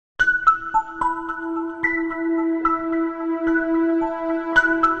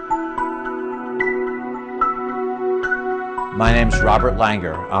My name's Robert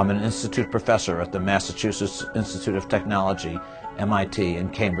Länger. I'm an institute professor at the Massachusetts Institute of Technology, MIT, in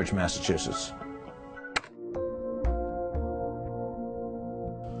Cambridge, Massachusetts.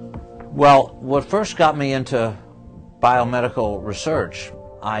 Well, what first got me into biomedical research,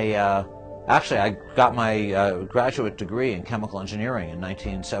 I got my graduate degree in chemical engineering in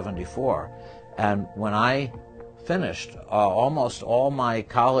 1974, and when I finished, almost all my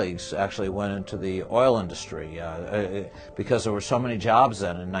colleagues actually went into the oil industry because there were so many jobs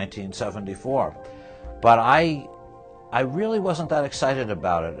then in 1974. But I really wasn't that excited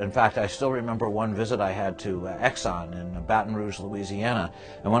about it. In fact, I still remember one visit I had to Exxon in Baton Rouge, Louisiana,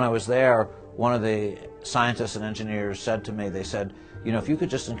 and when I was there, one of the scientists and engineers said to me, they said, you know, if you could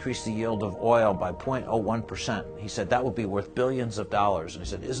just increase the yield of oil by 0.01%, he said, that would be worth billions of dollars. And he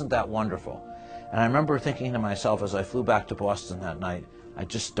said, isn't that wonderful? And I remember thinking to myself as I flew back to Boston that night, I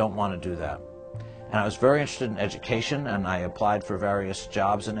just don't want to do that. And I was very interested in education, and I applied for various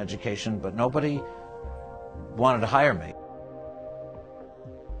jobs in education, but nobody wanted to hire me.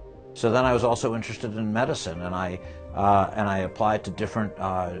 So then I was also interested in medicine, and I applied to different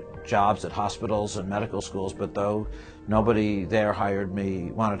jobs at hospitals and medical schools, but though nobody there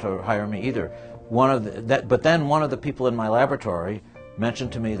wanted to hire me either. But then one of the people in my laboratory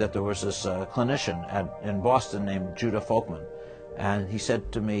mentioned to me that there was this clinician in Boston named Judah Folkman, and he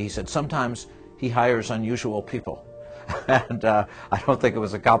said to me, he said, sometimes he hires unusual people. And I don't think it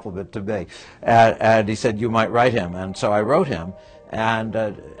was a compliment to me. And he said, you might write him. And so I wrote him, and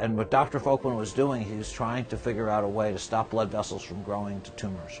what Dr. Folkman was doing, he was trying to figure out a way to stop blood vessels from growing to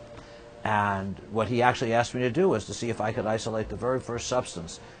tumors. And what he actually asked me to do was to see if I could isolate the very first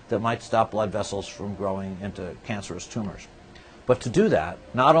substance that might stop blood vessels from growing into cancerous tumors. But to do that,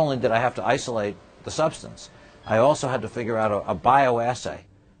 not only did I have to isolate the substance, I also had to figure out a bioassay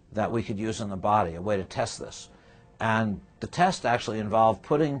that we could use in the body, a way to test this. And the test actually involved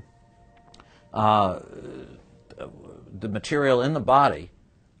putting the material in the body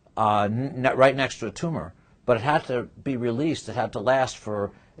right next to a tumor, but it had to be released, it had to last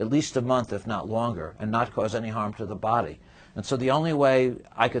for at least a month, if not longer, and not cause any harm to the body. And so the only way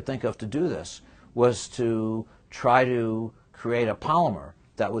I could think of to do this was to try to create a polymer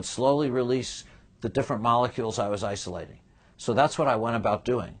that would slowly release the different molecules I was isolating. So that's what I went about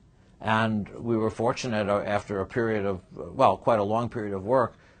doing. And we were fortunate after a period of, well, quite a long period of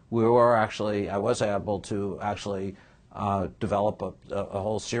work, I was able to actually develop a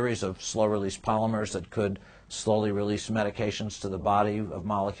whole series of slow-release polymers that could slowly release medications to the body of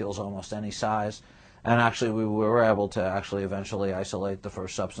molecules almost any size. And actually, we were able to actually eventually isolate the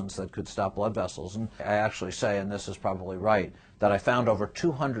first substance that could stop blood vessels. And I actually say, and this is probably right, that I found over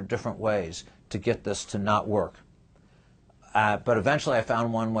 200 different ways to get this to not work. But eventually I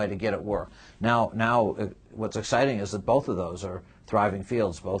found one way to get it work. Now, what's exciting is that both of those are thriving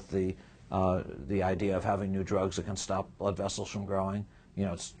fields, both the idea of having new drugs that can stop blood vessels from growing, you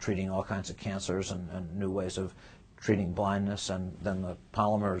know, it's treating all kinds of cancers and new ways of treating blindness, and then the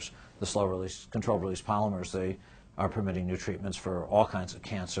polymers, the slow-release, controlled-release polymers, they are permitting new treatments for all kinds of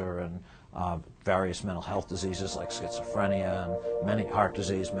cancer and various mental health diseases like schizophrenia and heart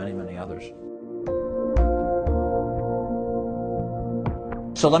disease, many others.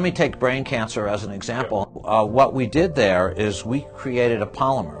 So let me take brain cancer as an example. What we did there is we created a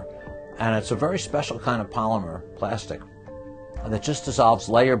polymer, and it's a very special kind of polymer, plastic, that just dissolves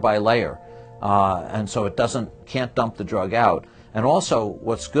layer by layer. And so it can't dump the drug out. And also,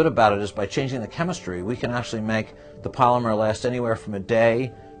 what's good about it is by changing the chemistry, we can actually make the polymer last anywhere from a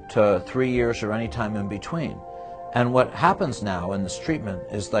day to 3 years or any time in between. And what happens now in this treatment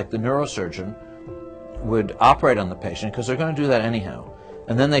is like the neurosurgeon would operate on the patient, because they're going to do that anyhow.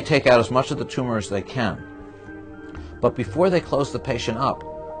 And then they take out as much of the tumor as they can. But before they close the patient up,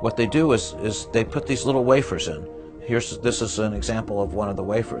 what they do is they put these little wafers in. This is an example of one of the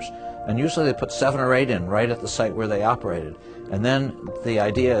wafers. And usually they put 7 or 8 in right at the site where they operated. And then the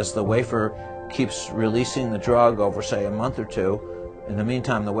idea is the wafer keeps releasing the drug over, say, a month or two. In the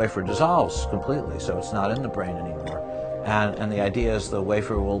meantime, the wafer dissolves completely, so it's not in the brain anymore. And the idea is the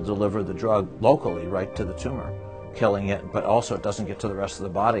wafer will deliver the drug locally right to the tumor, killing it, but also it doesn't get to the rest of the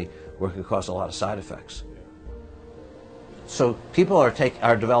body where it could cause a lot of side effects. So people are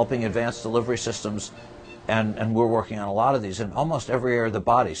developing advanced delivery systems, and we're working on a lot of these in almost every area of the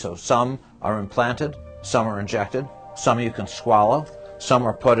body. So some are implanted, some are injected, some you can swallow, some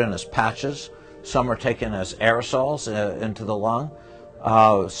are put in as patches, some are taken as aerosols into the lung.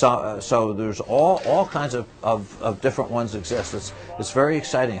 So there's all kinds of different ones exist. It's very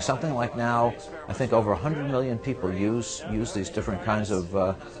exciting. Something like now, I think over 100 million people use these different kinds of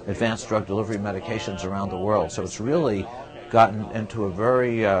advanced drug delivery medications around the world. So it's really gotten into a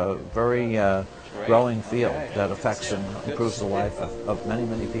very growing field that affects and improves the life of many,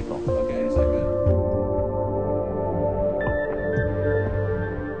 many people.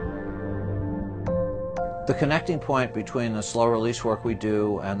 The connecting point between the slow release work we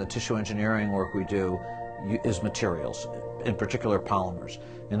do and the tissue engineering work we do is materials, in particular polymers.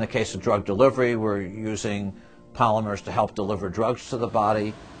 In the case of drug delivery, we're using polymers to help deliver drugs to the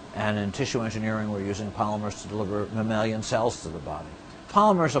body, and in tissue engineering, we're using polymers to deliver mammalian cells to the body.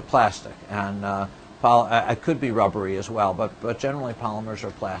 Polymers are plastic, and it could be rubbery as well, but generally polymers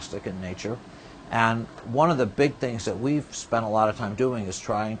are plastic in nature. And one of the big things that we've spent a lot of time doing is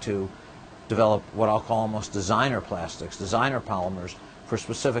trying to develop what I'll call almost designer plastics, designer polymers for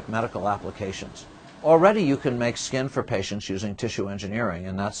specific medical applications. Already you can make skin for patients using tissue engineering,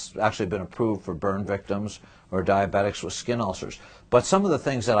 and that's actually been approved for burn victims or diabetics with skin ulcers. But some of the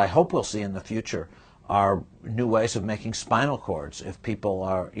things that I hope we'll see in the future are new ways of making spinal cords if people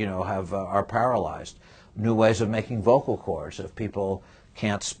are, are paralyzed, new ways of making vocal cords if people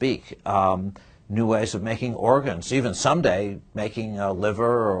can't speak, new ways of making organs, even someday making a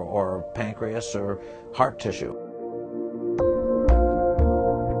liver or pancreas or heart tissue.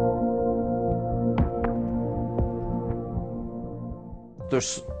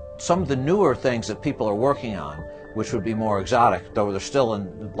 There's some of the newer things that people are working on, which would be more exotic, though there's still a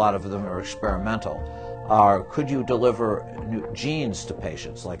lot of them are experimental, are could you deliver new genes to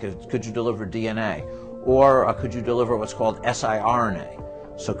patients, like could you deliver DNA, or could you deliver what's called siRNA?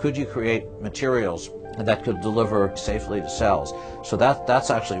 So could you create materials that could deliver safely to cells? So that's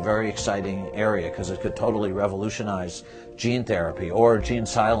actually a very exciting area because it could totally revolutionize gene therapy or gene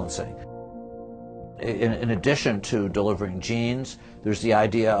silencing. In addition to delivering genes, there's the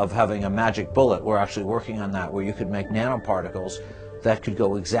idea of having a magic bullet. We're actually working on that, where you could make nanoparticles that could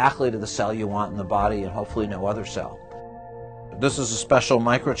go exactly to the cell you want in the body and hopefully no other cell. This is a special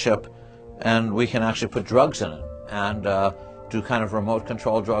microchip, and we can actually put drugs in it and do kind of remote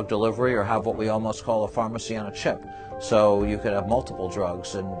control drug delivery, or have what we almost call a pharmacy on a chip. So you could have multiple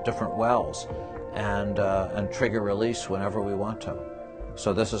drugs in different wells and trigger release whenever we want to.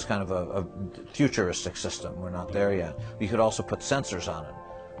 So this is kind of a futuristic system. We're not there yet. You could also put sensors on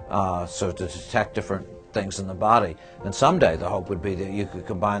it, so to detect different things in the body. And someday the hope would be that you could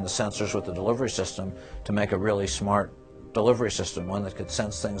combine the sensors with the delivery system to make a really smart delivery system, one that could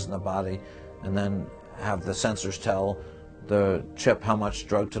sense things in the body and then have the sensors tell the chip how much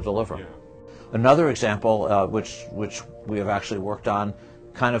drug to deliver. Yeah. Another example, which we have actually worked on,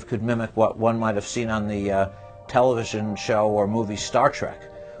 kind of could mimic what one might have seen on the television show or movie Star Trek,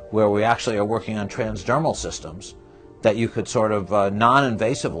 where we actually are working on transdermal systems that you could sort of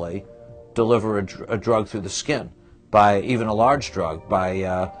non-invasively deliver a drug through the skin, by even a large drug,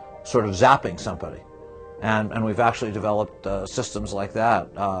 by sort of zapping somebody. And we've actually developed systems like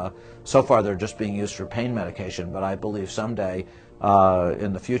that. So far they're just being used for pain medication, but I believe someday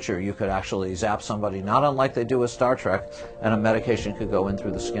in the future you could actually zap somebody, not unlike they do with Star Trek, and a medication could go in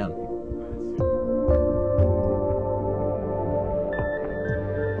through the skin.